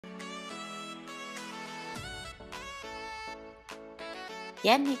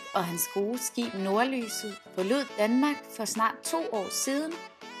Jannik og hans gode skib Nordlyset forlod Danmark for snart 2 år siden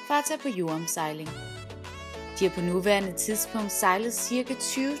for at tage på jordomsejling. De har på nuværende tidspunkt sejlet ca.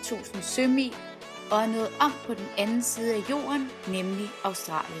 20.000 sømil og er nået om på den anden side af jorden, nemlig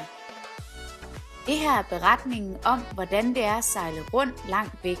Australien. Det her er beretningen om, hvordan det er at sejle rundt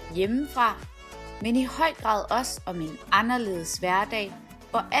langt væk hjemmefra, men i høj grad også om en anderledes hverdag,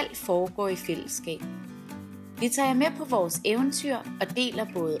 hvor alt foregår i fællesskab. Vi tager jer med på vores eventyr og deler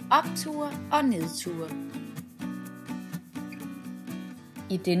både opture og nedture.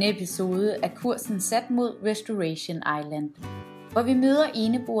 I denne episode er kursen sat mod Restoration Island, hvor vi møder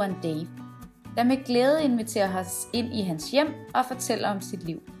eneboeren Dave, der med glæde inviterer os ind i hans hjem og fortæller om sit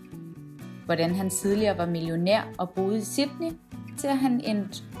liv. Hvordan han tidligere var millionær og boede i Sydney, til at han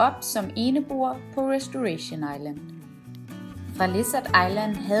endte op som eneboer på Restoration Island. Fra Lizard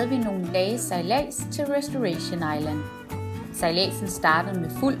Island havde vi nogle dage sejlads til Restoration Island. Sejladsen startede med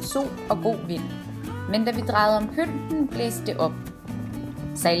fuld sol og god vind, men da vi drejede om pynten, blæste det op.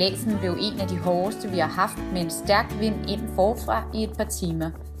 Sejladsen blev en af de hårdeste, vi har haft, med en stærk vind ind forfra i et par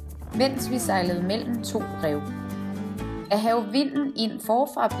timer, mens vi sejlede mellem 2 rev. At have vinden ind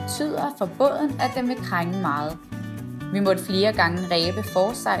forfra betyder for båden, at den vil krænge meget. Vi måtte flere gange ræbe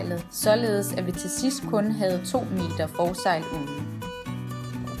forsejlet, således at vi til sidst kun havde 2 meter forsejl ude.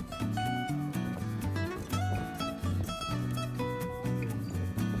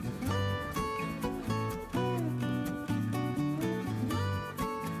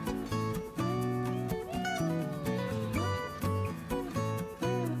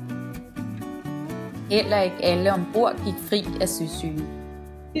 Heller ikke alle ombord gik fri af søsyge.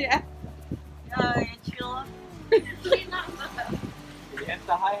 Ja. Jeg chiller. Ja,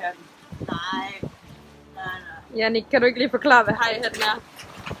 der har jeg den. Nej. Jannik, kan du ikke lige forklare, hvad hi-hatten er?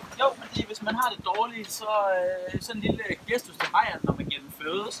 Jo, fordi hvis man har det dårligt, så sådan en lille gestus til hejren, når man giver den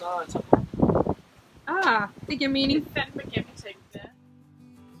føde, så tager på. Det giver mening. Det er fandme gennemtænkt, ja.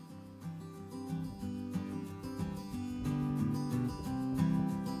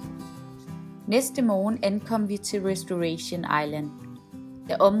 Næste morgen ankom vi til Restoration Island.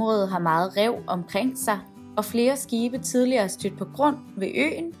 Da området har meget rev omkring sig, og flere skibe tidligere stødt på grund ved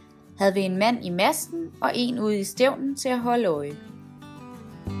øen, havde vi en mand i masten og en ude i stævnen til at holde øje.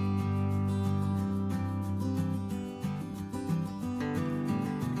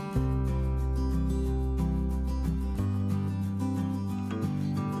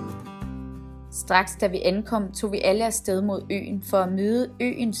 Straks da vi ankom, tog vi alle afsted mod øen for at møde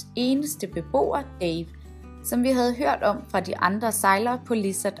øens eneste beboer, Dave, som vi havde hørt om fra de andre sejlere på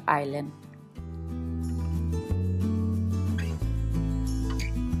Lizard Island.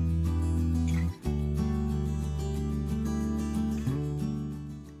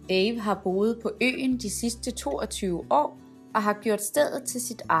 Dave har boet på øen de sidste 22 år og har gjort stedet til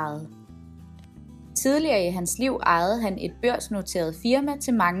sit eget. Tidligere i hans liv ejede han et børsnoteret firma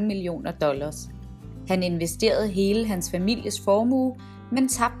til mange millioner dollars. Han investerede hele hans families formue, men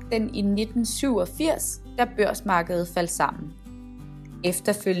tabte den i 1987, da børsmarkedet faldt sammen.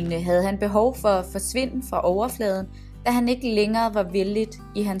 Efterfølgende havde han behov for at forsvinde fra overfladen, da han ikke længere var vellidt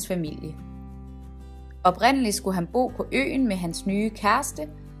i hans familie. Oprindeligt skulle han bo på øen med hans nye kæreste.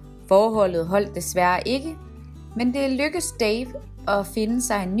 Forholdet holdt desværre ikke, men det lykkedes Dave at finde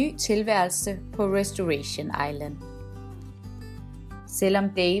sig en ny tilværelse på Restoration Island. Selvom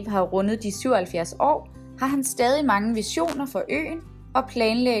Dave har rundet de 77 år, har han stadig mange visioner for øen og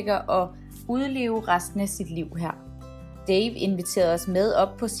planlægger at udleve resten af sit liv her. Dave inviterede os med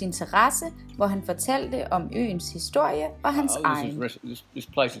op på sin terrasse, hvor han fortalte om øens historie og hans egen. This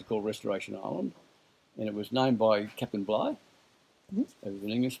place is called Restoration Island, and it was named by Captain Bligh. He was an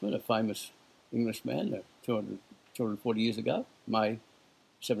Englishman, a famous Englishman, 240 years ago, May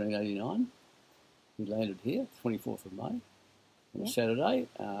 1789. He landed here, 24th of May, on a Saturday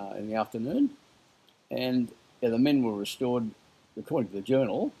in the afternoon. And the men were restored, according to the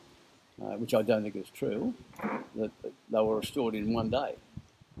journal, which I don't think is true, that they were restored in 1 day.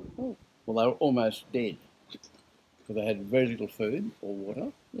 Well, they were almost dead, because they had very little food or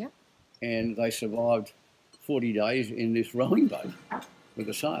water. And they survived 40 days in this rowing boat with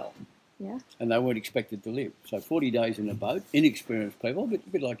a sail. And they weren't expected to live. So 40 days in a boat, inexperienced people, a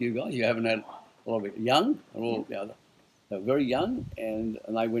bit like you guys. You haven't had a lot of it. Young, and all, they were very young, and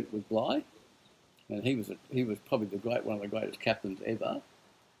they went with Bligh. And he was probably one of the greatest captains ever,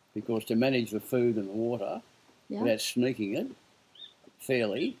 because to manage the food and the water without sneaking it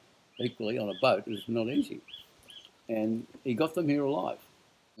fairly, equally on a boat is not easy. And he got them here alive.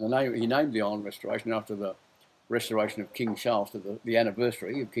 And he named the island Restoration after the restoration of King Charles to the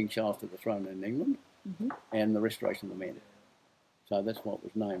anniversary of King Charles to the throne in England, and the restoration of the men. So that's what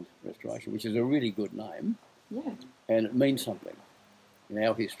was named Restoration, which is a really good name. Yeah. And it means something in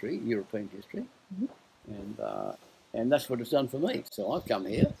our history, European history. And that's what it's done for me. So I've come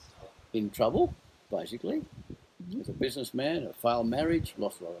here in trouble, basically, as a businessman, a failed marriage,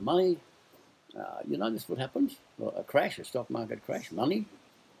 lost a lot of money. You know, this is what happens. A crash, a stock market crash, money.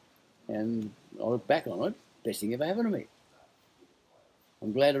 And I look back on it, best thing ever happened to me.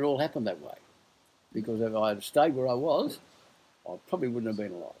 I'm glad it all happened that way. Because if I had stayed where I was, I probably wouldn't have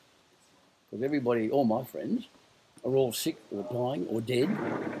been alive. Because everybody, all my friends, are all sick or dying or dead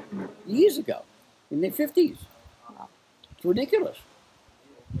years ago, in their 50s. It's ridiculous.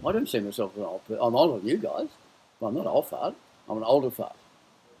 I don't see myself as an old person. I'm older than you guys, but I'm not an old fart. I'm an older fart.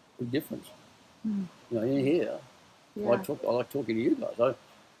 Big difference. You know, in here, I like talking to you guys.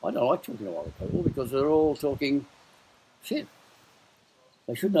 I don't like talking to other people because they're all talking shit.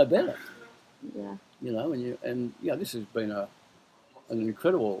 They should know better. Yeah. You know, and this has been an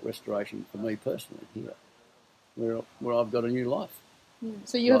incredible restoration for me personally here, where I've got a new life. Yeah.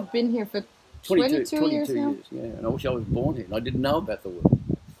 So you have been here for 22 years now? Yeah, and I wish I was born here. And I didn't know about the world.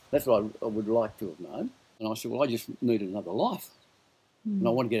 That's what I would like to have known. And I said, well, I just need another life. And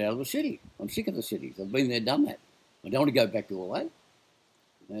I want to get out of the city. I'm sick of the cities. I've been there, done that. I don't want to go back to all that.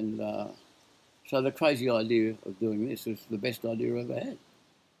 And so the crazy idea of doing this is the best idea I've ever had,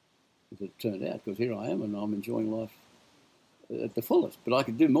 as it turned out, because here I am and I'm enjoying life at the fullest. But I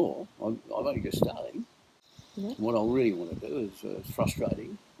could do more. I'm only just starting. Yeah. What I really want to do is it's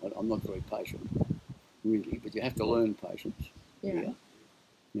frustrating. I'm not very patient, really, but you have to learn patience. Yeah.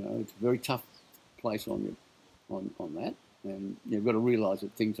 You know, it's a very tough place on you on that. And you've got to realise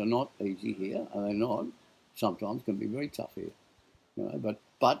that things are not easy here, and they're not. Sometimes can be very tough here, you know.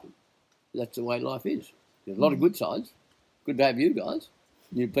 But that's the way life is. There's a lot of good sides. Good to have you guys,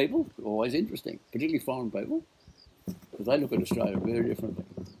 new people, always interesting, particularly foreign people, because they look at Australia very differently.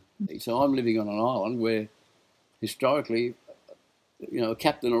 So I'm living on an island where, historically, you know, a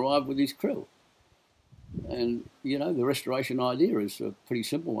captain arrived with his crew, and you know the restoration idea is a pretty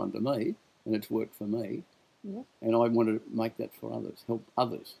simple one to me, and it's worked for me. Yeah. And I want to make that for others, help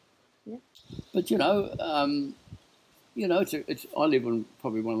others. Yeah. But you know, it's I live in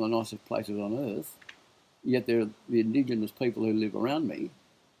probably one of the nicest places on earth. Yet there are the indigenous people who live around me,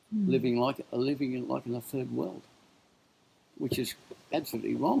 living in a third world, which is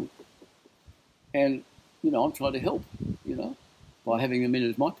absolutely wrong. And you know, I'm trying to help. You know, by having them in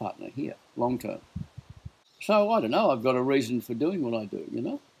as my partner here, long term. So I don't know. I've got a reason for doing what I do. You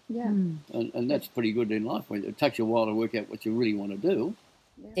know. Yeah. And that's pretty good in life. It takes you a while to work out what you really want to do.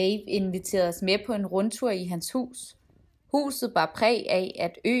 Dave inviterede os med på en rundtur i hans hus. Huset bar præg af,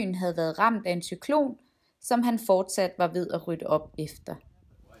 at øen havde været ramt af en cyklon, som han fortsat var ved at rydde op efter.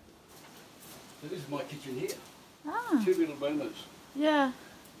 So this is my kitchen here. Two little burners. Yeah.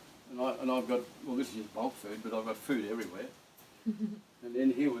 And I've got, well, this is just bulk food, but I've got food everywhere. And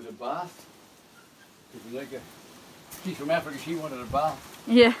then here was a bath. She's from Africa, she wanted a bath.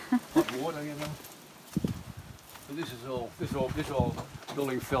 Yeah. Hot water, you know. So this all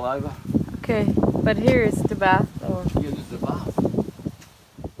building fell over. Okay, but here is the bath. Or... Yeah, this is the bath.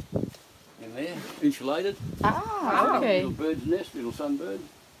 In there, insulated. Okay. Little bird's nest, little sunbird.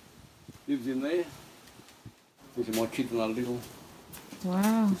 Lives in there. These are my kids when I was little.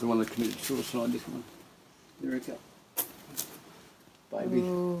 Wow. This is the one that committed suicide, this one. Erica. Baby.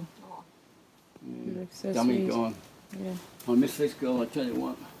 Ooh. Yeah. So Dummy sweet. gone. Yeah. I miss this girl, I tell you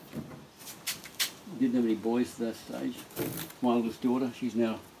what. Didn't have any boys at that stage. My oldest daughter, she's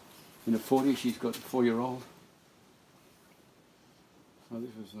now in her 40s, she's got a 4-year-old. So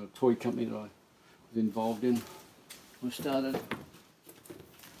this was a toy company that I was involved in. I started.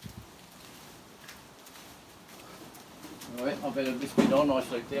 Alright, I've had this bed on, I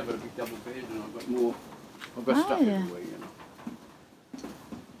sleep there, I've got a big double bed and I've got more, I've got stuff everywhere, you know.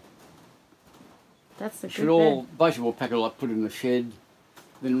 That's a good Should all, basically we'll pack it up, put it in the shed,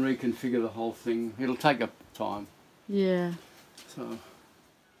 then reconfigure the whole thing. It'll take up time. Yeah. So,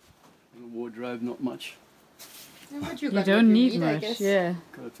 little wardrobe, not much. You don't need much, yeah.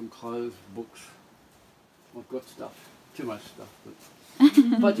 Got some clothes, books. I've got stuff, too much stuff.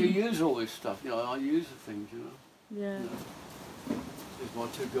 But, but you use all this stuff, you know, I use the things, you know. Yeah. You know. There's my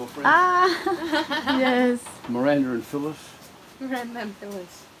two girlfriends. Yes. Miranda and Phyllis. Miranda and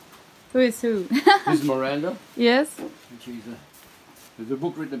Phyllis. Who is who? This is Miranda. Yes. And there's a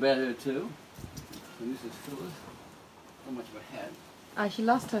book written about her too. And this is Phyllis. Not much of a hat. She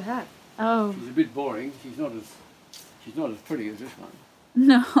lost her hat. Oh. She's a bit boring. She's not as pretty as this one.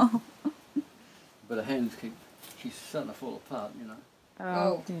 No. But her hands she's starting to fall apart, you know.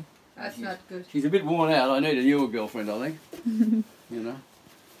 Oh. Okay. That's not good. She's a bit worn out. I need a newer girlfriend, I think. you know.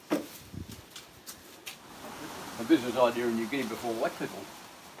 A business idea in New Guinea before white people.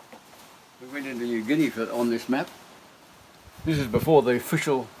 We went into New Guinea on this map. This is before the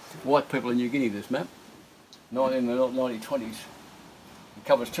official white people in New Guinea, this map. In the 1920s. It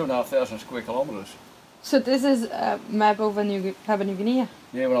covers 2,500 square kilometres. So this is a map over Papua New Guinea?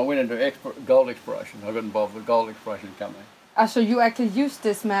 Yeah, when I went into gold exploration, I got involved with the gold exploration company. So you actually used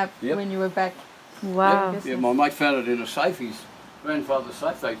this map when you were back? Wow. Yeah, my mate found it in a safe, his grandfather's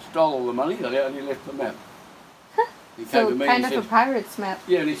safe. They stole all the money, they only left the map. He came to me kind and of said, a pirate's map?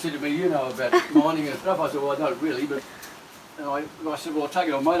 Yeah, and he said to me, you know about mining and stuff. I said, well, I don't really, but and I said, well, I'll take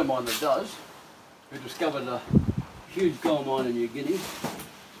it on a mate of mine that does, who discovered a huge gold mine in New Guinea,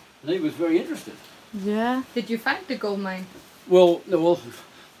 and he was very interested. Yeah. Did you find the gold mine? Well,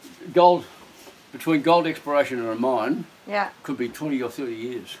 gold, between gold exploration and a mine, could be 20 or 30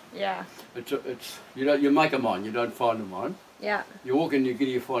 years. Yeah. It's you make a mine, you don't find a mine. Yeah. You walk in New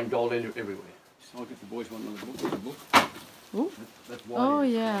Guinea, you find gold everywhere. So I'll get the boys one another book. There's a book. Ooh. That's Oh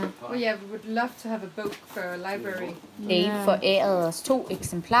yeah. Oh yeah, we would love to have a book for a library. Dave forærede os 2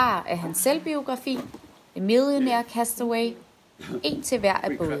 eksemplarer af hans selvbiografi, The Millionaire Castaway, en til hver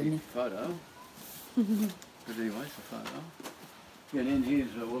af bådene. But anyway, it's a photo. Yeah, and then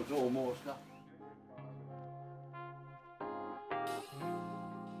here's all more stuff.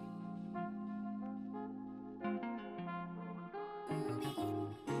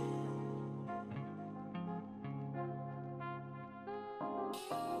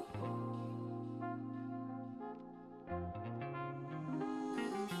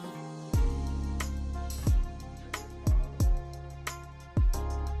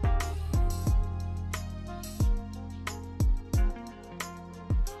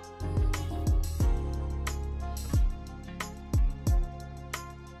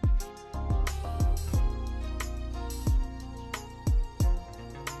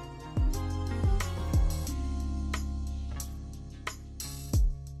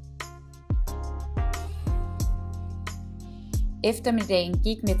 Eftermiddagen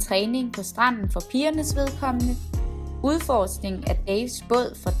gik med træning på stranden for pigernes vedkommende, udforskning af Daves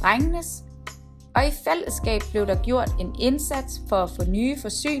båd for drengenes, og i fællesskab blev der gjort en indsats for at få nye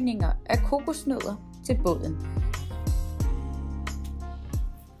forsyninger af kokosnødder til båden.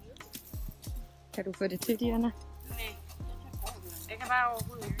 Kan du få det til, Diana? Nej, jeg kan bare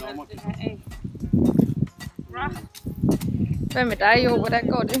overhovedet ikke lade det her af. Hvad med dig, Jo? Hvordan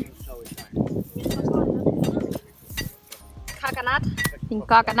går det? En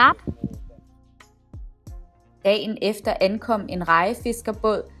coconut. Dagen efter ankom en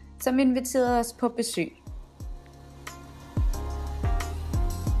rejefiskerbåd, som inviterede os på besøg.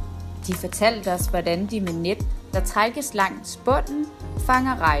 De fortalte os, hvordan de med net, der trækkes langs bunden,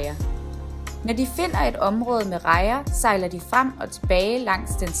 fanger rejer. Når de finder et område med rejer, sejler de frem og tilbage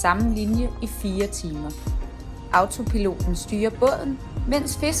langs den samme linje i 4 timer. Autopiloten styrer båden,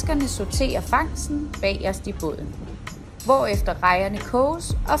 mens fiskerne sorterer fangsten bagerst i båden, hvorefter rejerne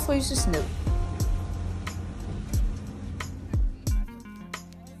koges og fryses ned.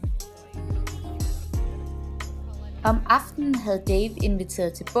 Om aftenen havde Dave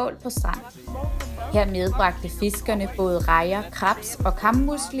inviteret til bål på stranden. Her medbragte fiskerne både rejer, krebs og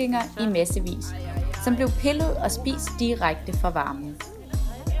kammuslinger i massevis, som blev pillet og spist direkte fra varmen.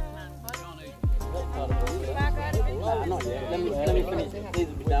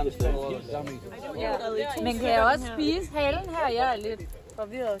 Men kan jeg også spise halen her? Jeg er lidt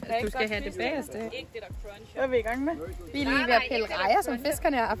forvirret. Du skal have det bagerste. Hvad er vi i gang med? Vi er lige ved at pille rejer, som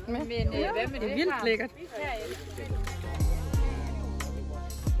fiskerne har haft med. Men hvad med Det er vildt lækkert.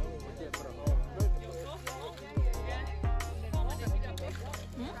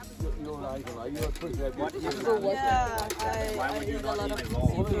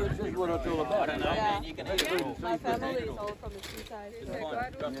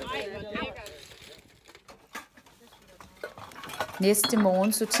 Næste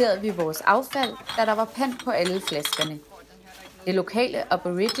morgen sorterede vi vores affald, da der var pant på alle flaskerne. Det lokale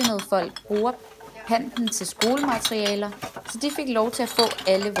aboriginal folk bruger panten til skolematerialer, så de fik lov til at få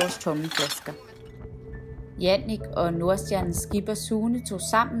alle vores tomme flasker. Jannik og Nordstjernens skipper Sune tog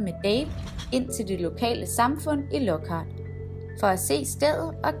sammen med Dave ind til det lokale samfund i Lockhart for at se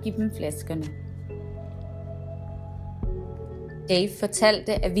stedet og give dem flaskerne. Dave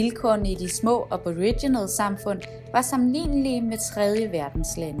fortalte, at vilkårene i de små aboriginal samfund var sammenlignelige med 3.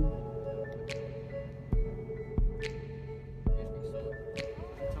 verdenslande.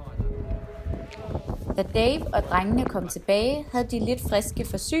 Da Dave og drengene kom tilbage, havde de lidt friske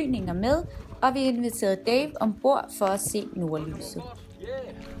forsyninger med, og vi inviterede Dave ombord for at se Nordlyset.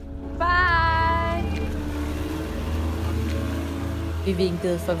 Bye! Vi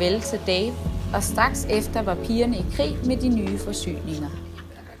vinkede farvel til Dave, og straks efter var pigerne i krig med de nye forsyninger.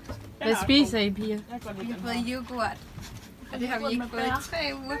 Hvad spiser I, piger? Vi har fået yoghurt, og det har vi ikke fået i 3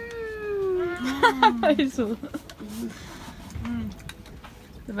 uger. I søde.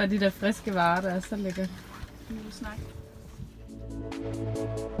 Det var de der friske varer, der er så lækkert.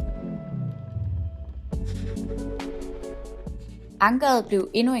 Ankeret blev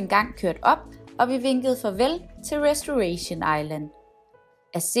endnu en gang kørt op, og vi vinkede farvel til Restoration Island.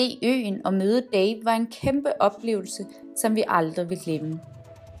 At se øen og møde Dave var en kæmpe oplevelse, som vi aldrig vil glemme.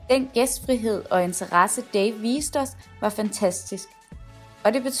 Den gæstfrihed og interesse Dave viste os var fantastisk.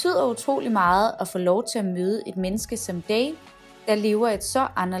 Og det betyder utrolig meget at få lov til at møde et menneske som Dave, der lever et så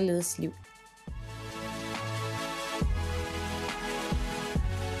anderledes liv.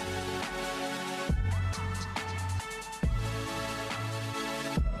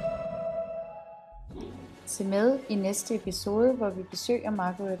 Se med i næste episode, hvor vi besøger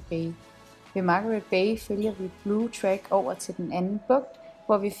Margaret Bay. Ved Margaret Bay følger vi Blue Track over til den anden bugt,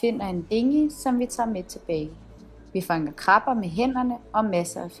 hvor vi finder en dinghy, som vi tager med tilbage. Vi fanger krabber med hænderne og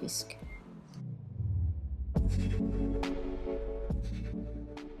masser af fisk.